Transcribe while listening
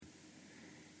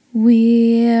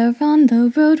We're on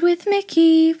the road with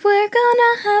Mickey, we're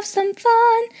gonna have some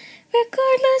fun.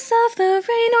 Regardless of the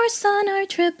rain or sun, our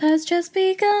trip has just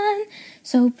begun.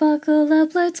 So buckle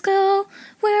up, let's go,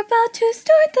 we're about to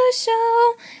start the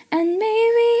show. And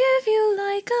maybe if you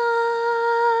like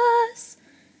us,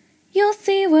 you'll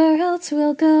see where else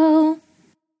we'll go.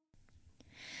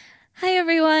 Hi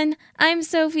everyone, I'm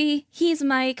Sophie, he's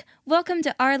Mike. Welcome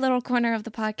to our little corner of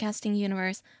the podcasting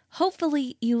universe.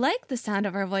 Hopefully you like the sound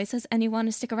of our voices and you want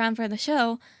to stick around for the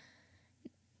show.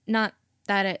 Not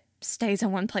that it stays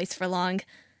in one place for long.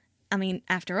 I mean,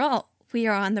 after all, we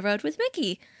are on the road with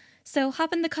Mickey. So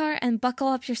hop in the car and buckle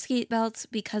up your seat belts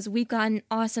because we've got an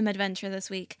awesome adventure this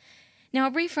week. Now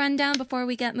a brief rundown before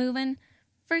we get moving.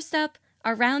 First up,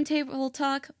 our roundtable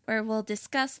talk where we'll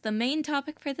discuss the main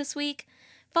topic for this week,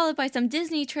 followed by some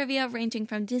Disney trivia ranging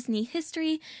from Disney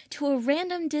history to a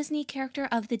random Disney character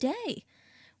of the day.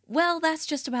 Well, that's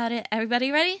just about it.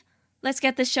 Everybody ready? Let's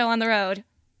get this show on the road.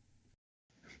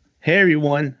 Hey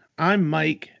everyone, I'm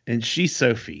Mike and she's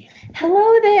Sophie.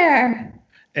 Hello there.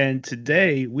 And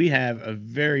today we have a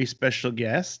very special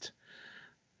guest.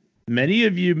 Many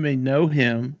of you may know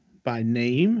him by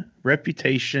name,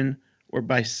 reputation, or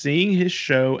by seeing his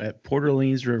show at Port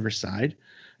Orleans Riverside,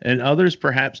 and others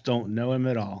perhaps don't know him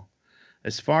at all.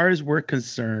 As far as we're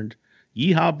concerned,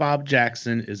 Yeehaw Bob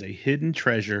Jackson is a hidden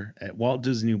treasure at Walt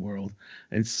Disney World,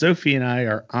 and Sophie and I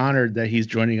are honored that he's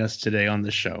joining us today on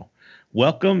the show.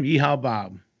 Welcome, Yeehaw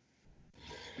Bob.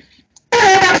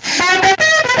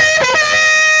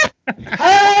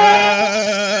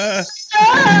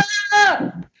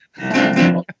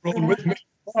 Road with Mickey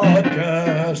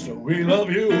podcast, we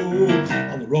love you.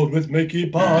 On the Road with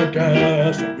Mickey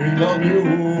podcast, we love you.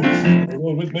 On the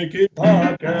Road with Mickey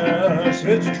podcast,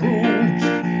 it's true.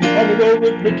 On the Road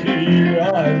with Mickey,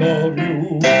 I love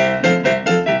you.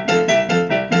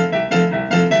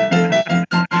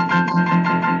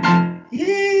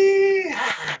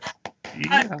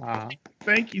 Yeah.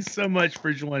 Thank you so much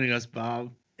for joining us,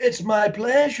 Bob. It's my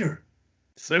pleasure.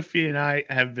 Sophie and I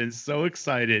have been so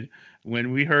excited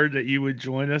when we heard that you would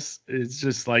join us. It's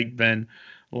just been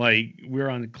we're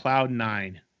on cloud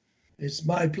nine. It's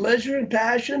my pleasure and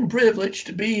passion, privilege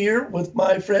to be here with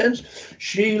my friends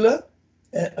Sheila,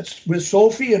 with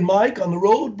Sophie and Mike on the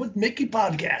Road with Mickey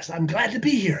podcast. I'm glad to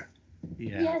be here.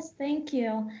 Yeah. Yes, thank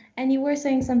you. And you were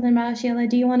saying something about Sheila.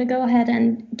 Do you want to go ahead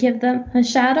and give them a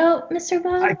shout out, Mr.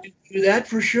 Bob? I can do that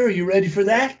for sure. You ready for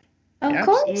that? Of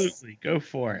Absolutely. course. Go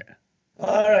for it.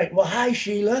 All right. Well, hi,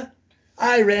 Sheila.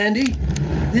 Hi, Randy.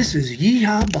 This is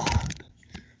Yeehaw Bob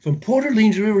from Port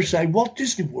Orleans Riverside, Walt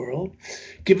Disney World,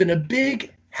 giving a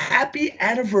big happy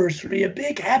anniversary, a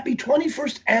big happy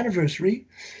 21st anniversary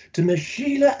to Miss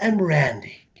Sheila and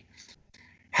Randy.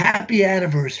 Happy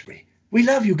anniversary. We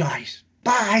love you guys.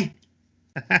 Bye.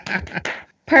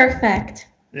 Perfect.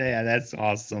 Yeah, that's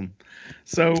awesome.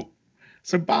 So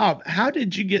Bob, how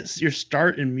did you get your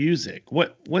start in music?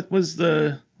 What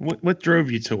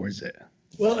drove you towards it?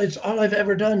 Well, it's all I've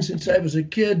ever done since I was a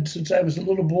kid, since I was a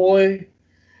little boy.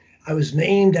 I was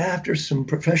named after some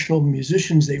professional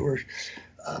musicians. They were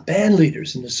band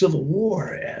leaders in the Civil War.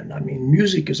 And I mean,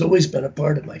 music has always been a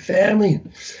part of my family.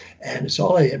 And it's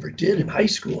all I ever did in high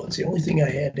school. It's the only thing I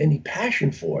had any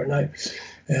passion for. And I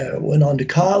went on to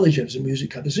college. I was a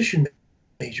music composition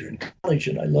major in college.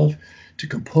 And I love to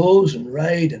compose and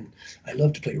write. And I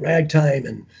love to play ragtime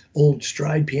and old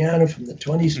stride piano from the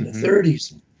 20s and the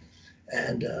 30s.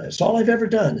 And it's all I've ever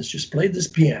done is just played this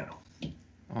piano.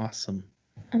 Awesome.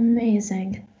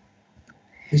 Amazing.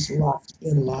 It's been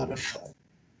a lot of fun.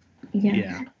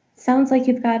 Yeah. Sounds like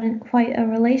you've got quite a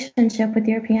relationship with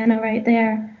your piano right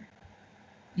there.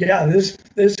 Yeah,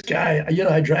 this guy,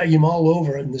 I drag him all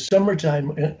over in the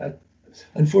summertime.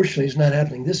 Unfortunately, it's not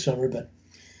happening this summer, but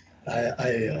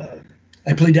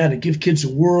I play down at Give Kids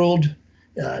a World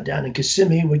down in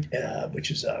Kissimmee,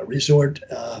 which is a resort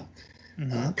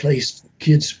place for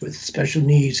kids with special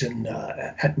needs and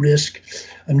at risk.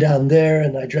 I'm down there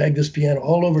and I drag this piano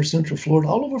all over Central Florida,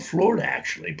 all over Florida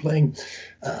actually, playing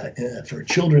for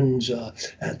children's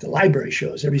at the library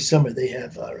shows. Every summer they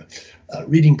have a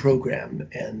reading program,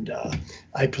 and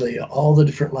I play all the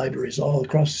different libraries all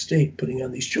across the state putting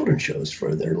on these children's shows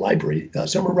for their library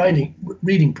summer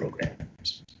reading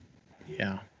programs.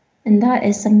 Yeah. And that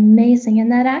is amazing.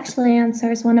 And that actually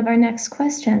answers one of our next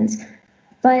questions.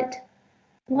 But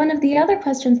one of the other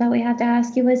questions that we have to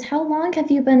ask you is, how long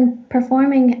have you been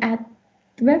performing at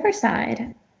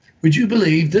Riverside? Would you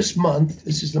believe this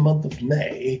is the month of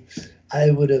May, I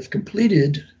would have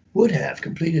completed my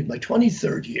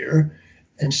 23rd year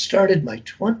and started my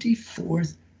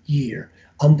 24th year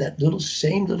on that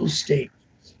same little stage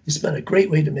It's been a great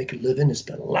way to make a living. It's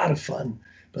been a lot of fun.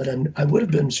 But I would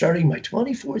have been starting my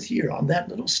 24th year on that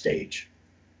little stage.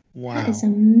 Wow. That is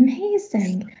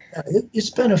amazing. It's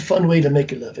been a fun way to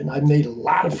make a living. I've made a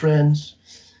lot of friends.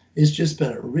 It's just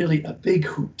been a big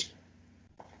hoot.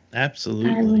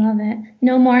 Absolutely. I love it.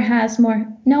 No one has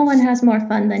more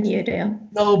fun than you do.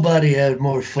 Nobody had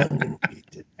more fun than we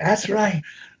did. That's right.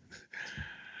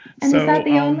 And is that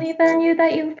the only venue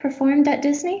that you've performed at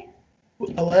Disney?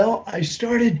 Well, I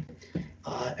started,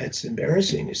 it's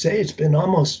embarrassing to say, it's been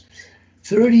almost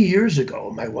 30 years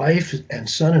ago. My wife and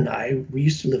son and I, we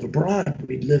used to live abroad.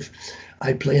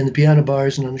 I'd play in the piano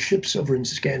bars and on the ships over in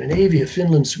Scandinavia,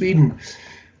 Finland, Sweden,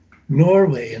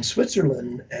 Norway, and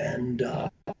Switzerland. And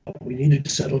we needed to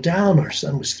settle down. Our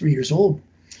son was 3 years old.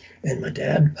 And my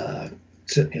dad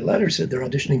sent me a letter, said they're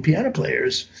auditioning piano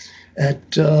players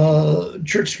at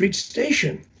Church Street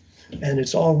Station. And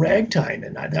it's all ragtime.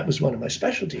 And that was one of my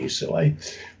specialties. So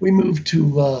we moved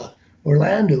to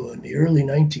Orlando in the early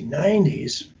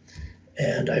 1990s.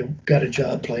 And I got a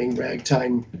job playing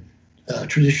ragtime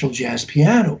traditional jazz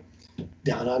piano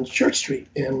down on Church Street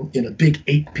in a big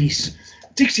 8-piece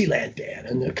Dixieland band.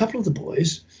 And a couple of the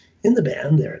boys in the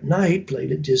band there at night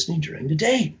played at Disney during the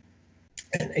day.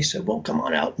 And they said, well, come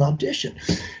on out and audition.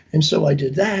 And so I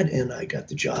did that, and I got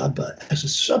the job as a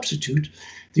substitute.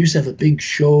 They used to have a big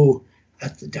show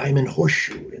at the Diamond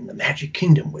Horseshoe in the Magic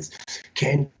Kingdom with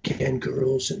can-can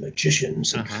girls and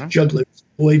magicians and jugglers,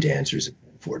 boy dancers, and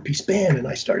a 4-piece band. And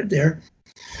I started there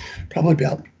probably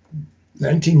about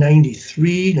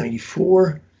 1993,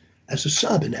 94 as a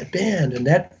sub in that band. And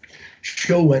that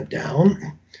show went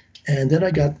down. And then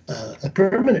I got a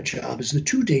permanent job as the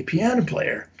 2-day piano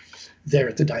player there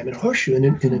at the Diamond Horseshoe in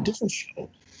a different show.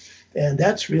 And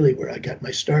that's really where I got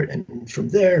my start. And from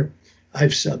there,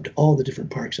 I've subbed all the different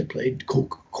parks. I played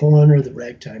Coke Corner, the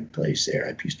ragtime place there.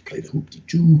 I used to play the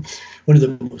Hoop-Dee-Doo. One of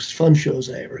the most fun shows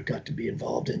I ever got to be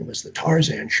involved in was the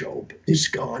Tarzan show. It's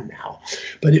gone now.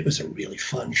 But it was a really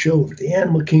fun show over the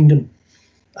Animal Kingdom.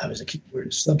 I was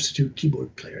a substitute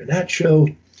keyboard player in that show.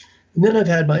 And then I've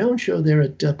had my own show there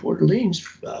at Port Orleans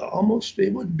almost,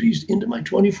 it would be into my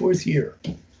 24th year.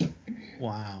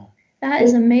 Wow. That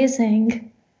is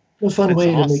amazing. A fun way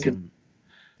to make it.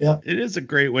 Yeah. It is a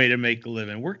great way to make a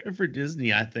living. Working for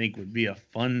Disney, I think, would be a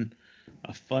fun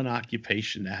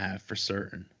occupation to have for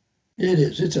certain. It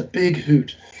is. It's a big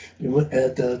hoot.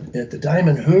 At the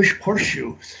Diamond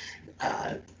Horseshoe,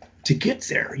 to get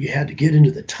there, you had to get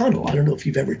into the tunnel. I don't know if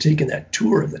you've ever taken that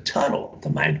tour of the tunnel, the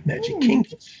Magic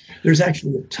Kingdom. There's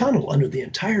actually a tunnel under the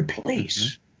entire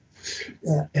place.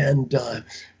 And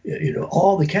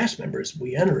all the cast members,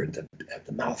 we enter at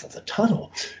the mouth of the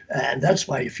tunnel. And that's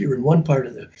why if you're in one part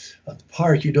of the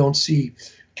park, you don't see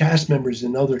cast members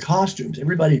in other costumes.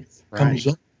 Everybody comes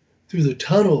up through the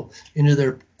tunnel into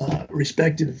their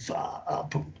respective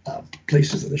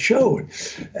places of the show.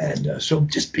 And so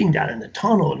just being down in the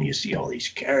tunnel and you see all these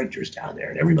characters down there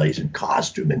and everybody's in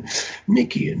costume and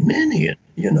Mickey and Minnie and,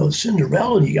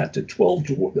 Cinderella, and you got the 12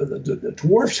 the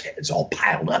dwarfs' heads all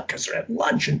piled up because they're at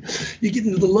lunch. And you get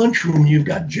into the lunchroom and you've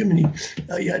got Jiminy,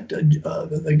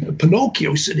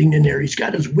 Pinocchio sitting in there. He's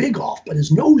got his wig off, but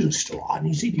his nose is still on.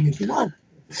 He's eating his lunch.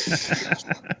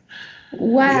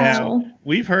 Wow. Yeah,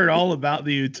 we've heard all about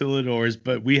the Utilidors,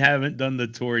 but we haven't done the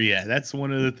tour yet. That's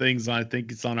one of the things I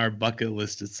think it's on our bucket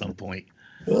list at some point.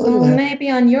 Well, maybe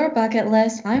on your bucket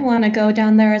list, I want to go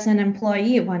down there as an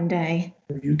employee one day.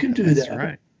 You can do That's that.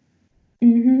 Right.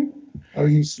 Mm-hmm. Are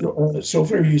you still,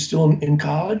 Sophie, are you still in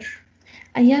college?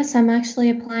 Yes, I'm actually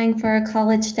applying for a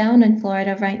college down in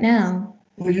Florida right now.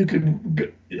 Well,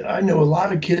 I know a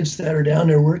lot of kids that are down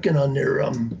there working on their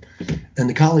in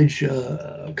the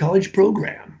college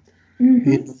program.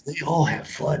 Mm-hmm. They all have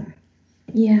fun.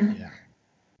 Yeah.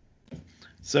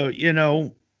 So,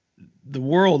 the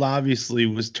world obviously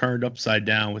was turned upside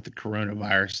down with the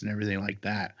coronavirus and everything like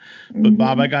that. But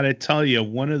Bob, I got to tell you,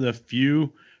 one of the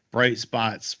few bright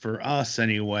spots for us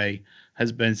anyway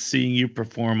has been seeing you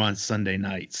perform on Sunday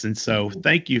nights. And so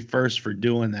thank you first for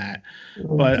doing that. Okay.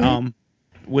 But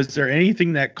was there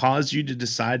anything that caused you to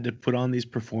decide to put on these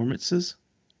performances?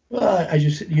 Well, I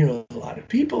just, a lot of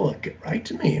people get right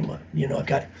to me. I've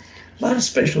got a lot of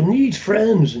special needs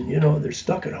friends and, they're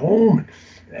stuck at home.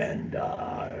 And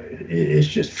it's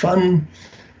just fun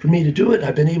for me to do it.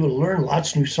 I've been able to learn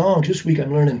lots of new songs. This week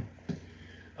I'm learning,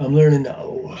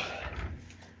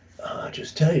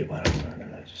 just tell you what I'm learning.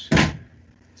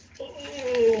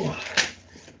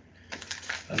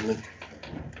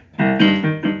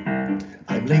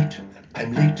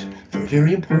 I'm late for a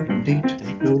very important date.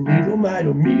 Oh my,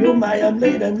 I'm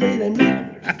late. And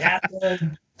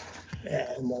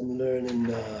I'm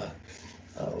learning,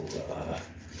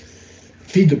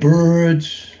 Feed the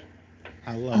Birds.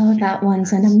 I love Oh, that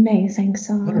one's an amazing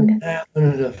song.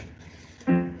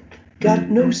 Got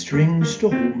no strings to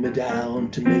hold me down,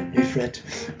 to make me fret,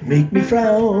 make me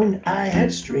frown. I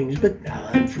had strings, but now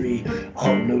I'm free.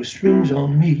 Oh, no strings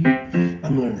on me.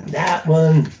 I'm learning that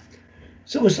one.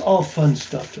 So it's all fun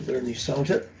stuff to learn these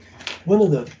songs. One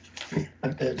of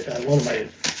my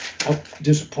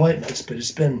disappointments, but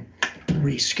it's been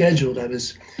rescheduled. I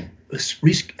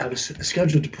was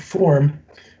scheduled to perform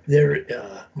there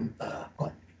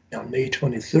on May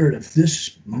 23rd of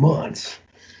this month.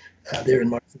 There in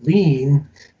Marceline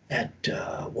at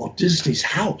Walt Disney's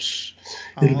house.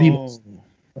 It'll be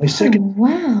my second. Oh,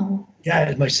 wow.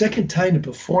 Yeah, my second time to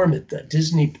perform at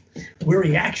Disney, where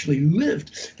he actually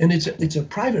lived, and it's a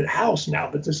private house now.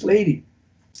 But this lady,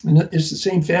 and it's the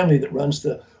same family that runs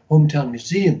the Hometown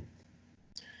Museum.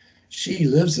 She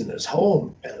lives in this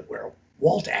home where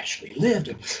Walt actually lived,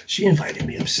 and she invited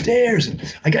me upstairs, and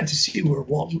I got to see where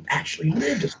Walt actually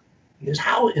lived. His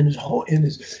house, in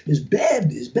his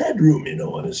bedroom,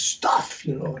 and his stuff,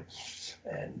 and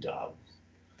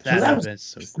that's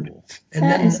so cool. And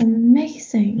that is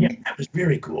amazing. Yeah, that was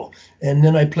very cool. And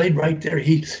then I played right there.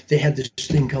 They had this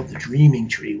thing called the Dreaming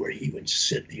Tree where he would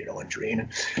sit, and dream,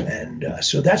 and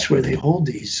so that's where they hold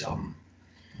these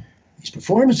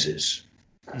performances.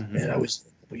 Mm-hmm. And I was a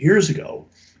couple years ago.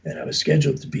 And I was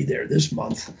scheduled to be there this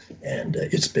month, and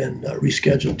it's been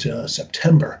rescheduled to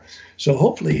September. So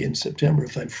hopefully in September,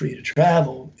 if I'm free to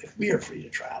travel, if we are free to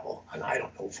travel, and I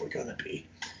don't know if we're going to be,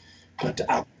 but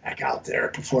I'll be back out there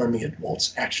performing at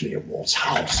Walt's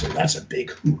house, and that's a big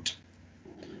hoot.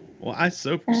 Well, I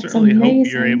certainly amazing.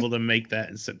 hope you're able to make that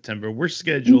in September. We're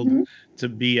scheduled to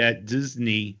be at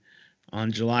Disney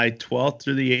on July 12th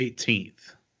through the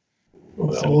 18th.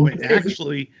 So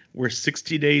actually, we're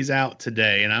 60 days out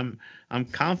today, and I'm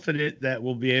confident that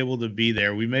we'll be able to be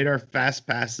there. We made our fast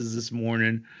passes this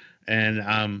morning,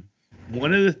 and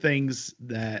one of the things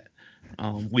that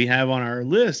we have on our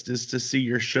list is to see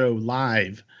your show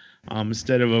live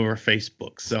instead of over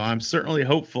Facebook. So I'm certainly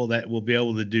hopeful that we'll be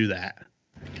able to do that.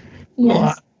 Yes.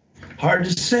 Well, hard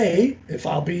to say if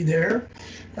I'll be there.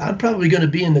 I'm probably going to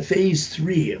be in the phase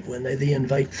 3 of when they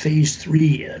invite phase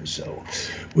 3 in, so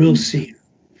we'll see.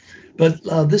 But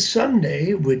this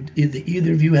Sunday, would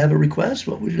either of you have a request?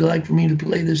 What would you like for me to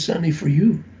play this Sunday for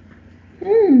you?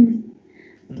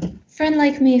 Friend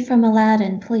Like Me from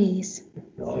Aladdin, please.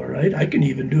 All right, I can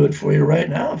even do it for you right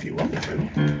now if you want me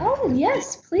to. Oh,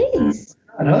 yes, please.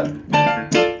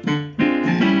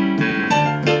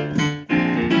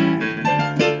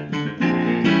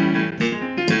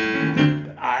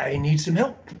 I need some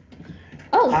help.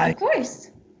 Oh, of course.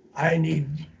 I need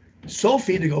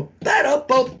Sophie to go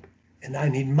ba-da-bop, and I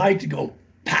need Mike to go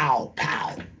pow,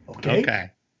 pow.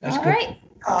 Okay? That's all good.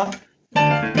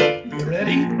 Right. You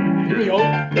ready? Here we go.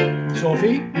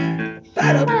 Sophie.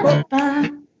 Ba-da-bop.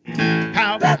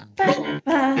 Pow, pow, pow,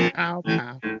 pow,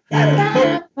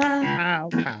 pow,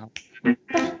 pow.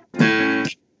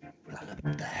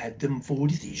 I had them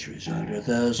 40 theses under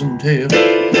 1,000 tails.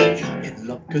 You're in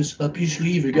luck, 'cause up your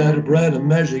sleeve you got a brand of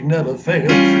magic never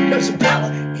fails. Got some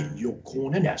power in your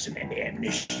corner, now some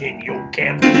ammunition in your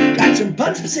camp. Got some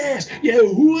punch for sass, yeah,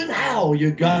 who and how. You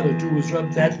gotta do is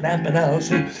rub that lamp and I'll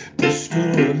say,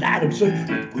 Mr. Aladdin, sir,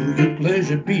 will your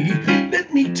pleasure be?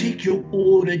 Let me take your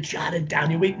order, jot it down.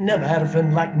 You ain't never had a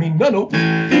friend like me, no.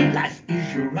 Life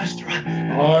is your restaurant,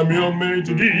 I'm your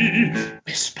maitre d'.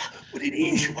 Whisper what it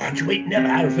is you want, you ain't never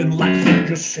had a friend like me.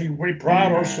 Just say we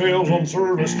pride ourselves on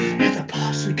service at the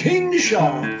Parsley King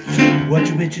shop. What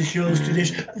you bitch is yours to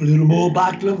dish, a little more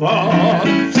baklava.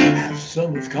 Have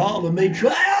some with column me,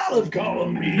 try olive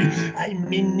column me.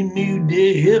 I'm in the mood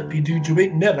to help you, dude. You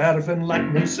ain't never had a friend like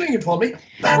me. Sing it for me.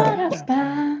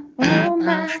 Ba-da-ba, oh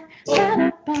my,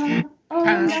 ba-da-ba, oh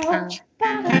no,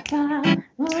 ba-da-ba,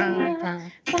 oh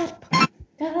my, ba-da-ba,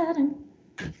 da-da.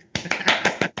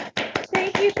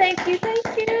 Thank you.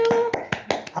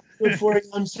 I'll do it for you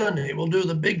on Sunday. We'll do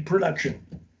the big production.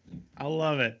 I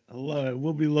love it.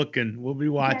 We'll be looking. We'll be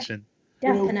watching.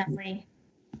 Definitely.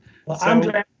 Well, I'm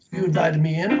glad you invited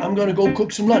me in. I'm going to go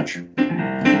cook some lunch.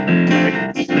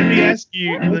 Let me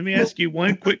ask you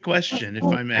one quick question, if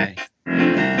I may.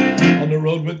 On the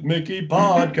Road with Mickey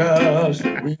podcast,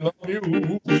 we love you.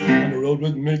 On the Road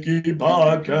with Mickey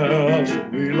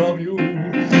podcast, we love you.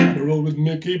 On the Road with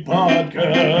Mickey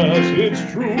podcast, it's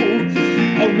true.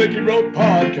 On Mickey Road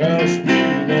podcast, we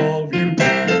love you.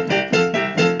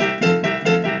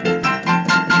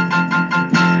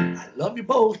 I love you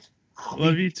both.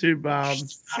 Love you too, Bob.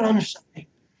 Thanks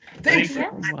Thanks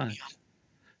so much.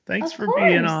 Thanks for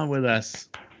being on with us.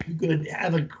 You good.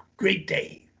 Have a great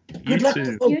day. Good luck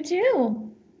too. to You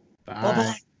too.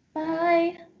 Bye-bye.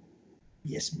 Bye.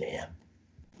 Yes, ma'am.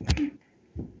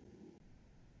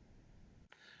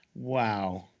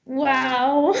 Wow.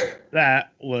 Wow.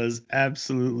 That was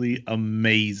absolutely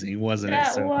amazing, wasn't it?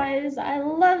 That So was. I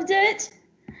loved it.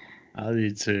 I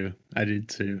did too. I did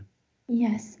too.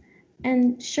 Yes.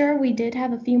 And sure, we did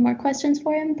have a few more questions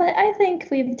for him, but I think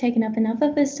we've taken up enough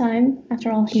of his time.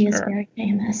 After all, he is Sure. very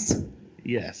famous.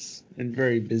 Yes. And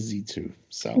very busy too.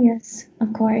 So Yes,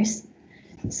 of course.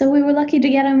 So we were lucky to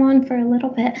get him on for a little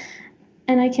bit.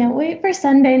 And I can't wait for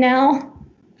Sunday now.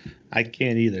 I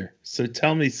can't either. So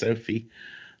tell me, Sophie,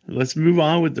 let's move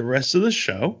on with the rest of the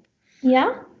show.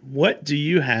 Yeah? What do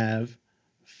you have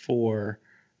for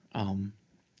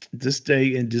this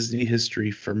day in Disney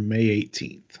history for May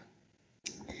 18th?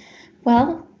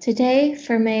 Well, today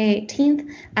for May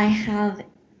 18th, I have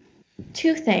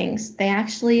two things. They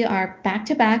actually are back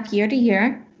to back, year to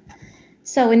year.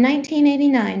 So in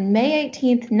 1989, May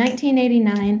 18th,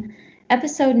 1989,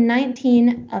 episode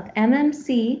 19 of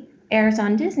MMC airs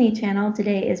on Disney Channel.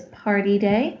 Today is Party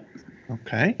Day.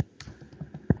 Okay.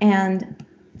 And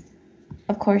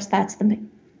of course, that's the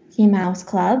Mickey Mouse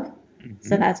Club.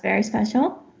 So Mhm. that's very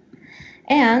special.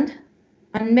 And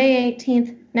on May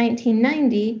 18th,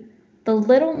 1990, The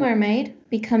Little Mermaid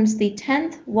becomes the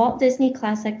 10th Walt Disney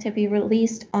classic to be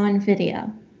released on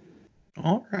video.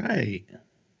 All right.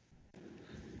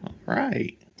 All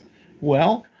right.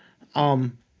 Well,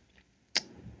 in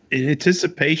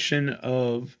anticipation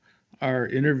of our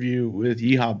interview with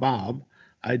Yeehaw Bob,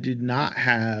 I did not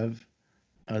have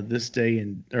this day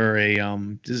or a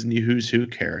Disney Who's Who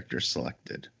character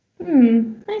selected.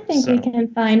 I think we can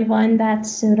find one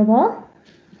that's suitable.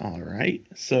 All right.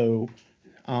 So,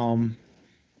 in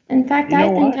fact, you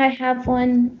know I think what? I have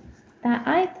one that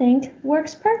I think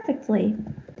works perfectly.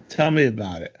 Tell me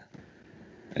about it,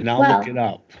 and I'll Well- look it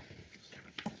up.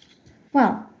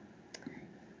 Well,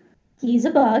 he's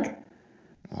a bug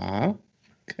Uh-huh.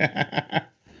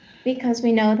 because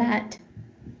we know that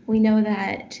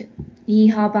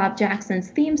Yeehaw Bob Jackson's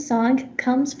theme song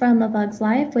comes from A Bug's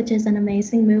Life, which is an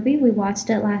amazing movie. We watched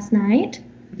it last night.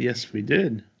 Yes, we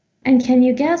did. And can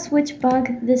you guess which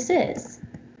bug this is?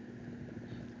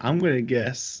 I'm going to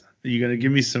guess. Are you going to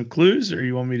give me some clues, or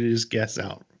you want me to just guess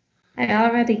out? I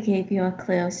already gave you a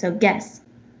clue, so guess.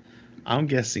 I'm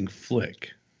guessing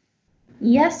Flick.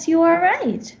 Yes, you are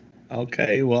right.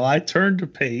 Okay, well, I turned to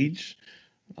page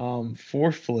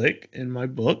for Flick in my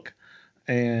book,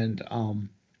 and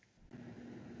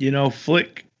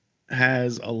Flick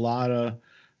has a lot of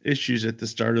issues at the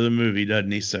start of the movie,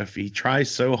 doesn't he, Sophie? He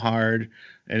tries so hard,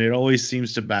 and it always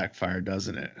seems to backfire,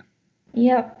 doesn't it?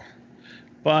 Yep.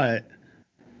 But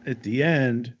at the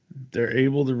end, they're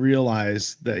able to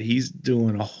realize that he's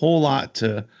doing a whole lot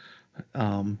to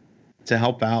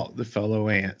help out the fellow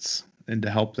ants and to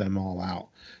help them all out.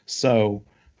 So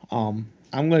I'm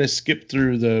going to skip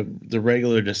through the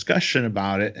regular discussion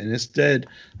about it, and instead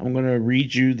I'm going to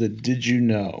read you the Did You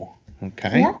Know?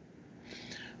 Okay? Yeah.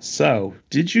 So,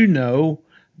 did you know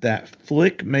that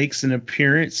Flick makes an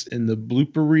appearance in the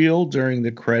blooper reel during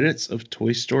the credits of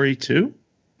Toy Story 2?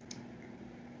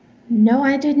 No,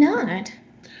 I did not.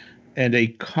 And a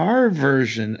car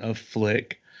version of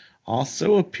Flick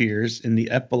also appears in the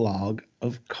epilogue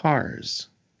of Cars.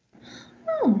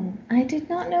 Oh, I did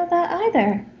not know that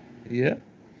either. Yep.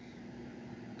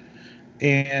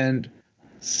 And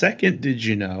second, did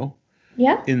you know,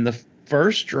 Yep. in the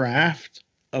first draft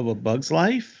of A Bug's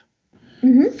Life,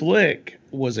 Mm-hmm. Flick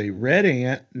was a red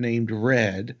ant named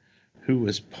Red who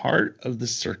was part of the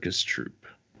circus troupe.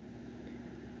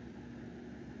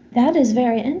 That is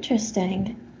very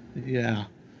interesting. Yeah.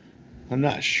 I'm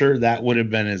not sure that would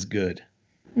have been as good.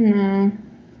 No.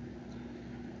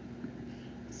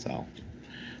 So,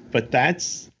 but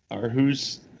that's our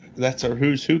who's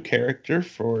who character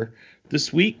for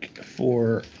this week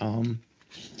for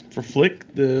Flick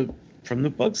from the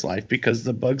Bug's Life, because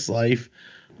the Bug's Life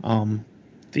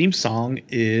theme song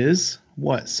is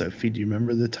what, Sophie? Do you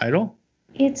remember the title?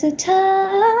 It's a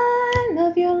time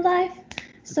of your life,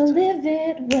 so live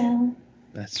it well.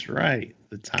 That's right.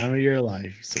 The time of your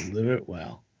life, so live it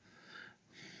well.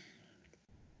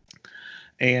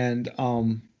 And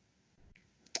I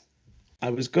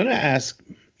was going to ask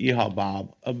Yeehaw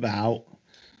Bob about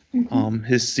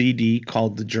his CD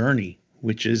called The Journey,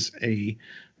 which is a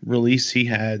release he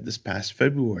had this past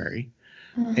February.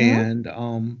 Uh-huh.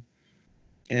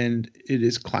 And it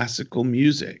is classical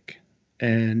music.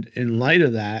 And in light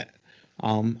of that,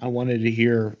 I wanted to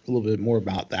hear a little bit more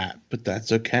about that, but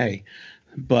that's okay.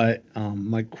 But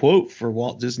my quote for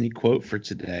Walt Disney quote for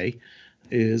today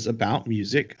is about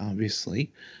music,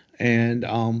 obviously. And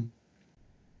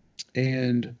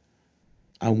and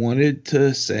I wanted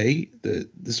to say that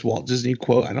this Walt Disney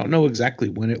quote, I don't know exactly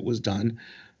when it was done,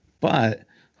 but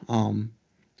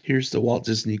here's the Walt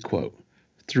Disney quote.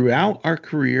 Throughout our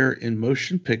career in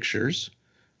motion pictures,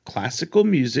 classical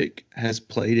music has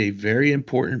played a very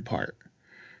important part.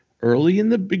 Early in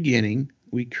the beginning,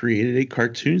 we created a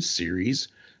cartoon series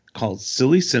called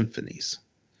Silly Symphonies.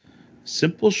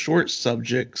 Simple short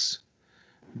subjects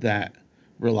that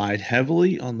relied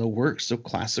heavily on the works of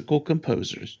classical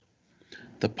composers.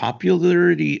 The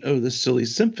popularity of the Silly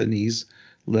Symphonies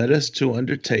led us to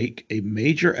undertake a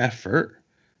major effort.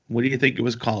 What do you think it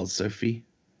was called, Sophie?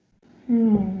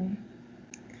 I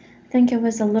think it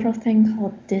was a little thing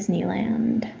called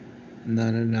Disneyland.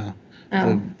 No.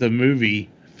 Oh. The movie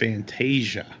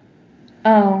Fantasia.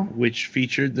 Oh. Which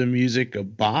featured the music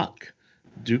of Bach,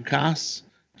 Dukas,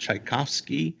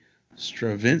 Tchaikovsky,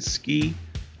 Stravinsky,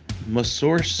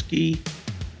 Mussorgsky,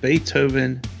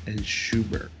 Beethoven, and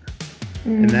Schubert.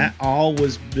 And that all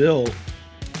was built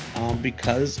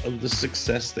because of the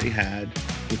success they had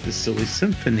with the Silly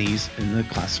Symphonies and the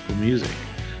classical music.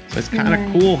 So it's kind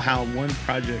of cool how one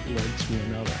project led to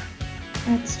another.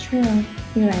 That's true.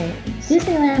 You're right.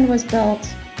 Disneyland was built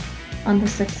on the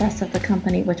success of the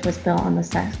company, which was built on the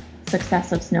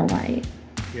success of Snow White.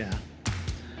 Yeah.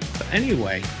 So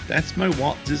anyway, that's my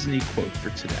Walt Disney quote for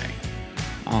today.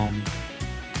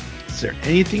 Is there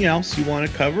anything else you want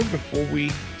to cover before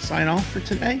we sign off for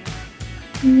today?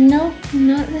 Nope,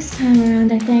 not this time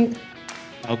around, I think.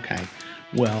 Okay.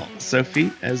 Well,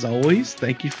 Sophie, as always,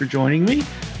 thank you for joining me.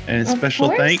 And special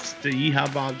thanks to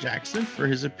Yeehaw Bob Jackson for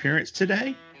his appearance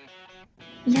today.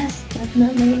 Yes,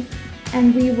 definitely.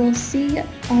 And we will see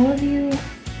all of you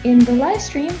in the live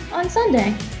stream on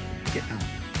Sunday. Yeah.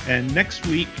 And next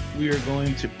week, we are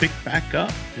going to pick back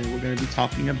up and we're going to be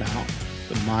talking about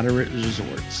the moderate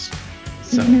resorts.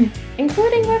 So,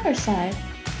 including Riverside.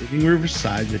 Including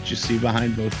Riverside that you see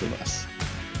behind both of us.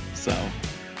 So,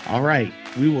 all right.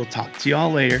 We will talk to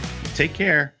y'all later. Take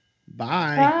care.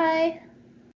 Bye. Bye.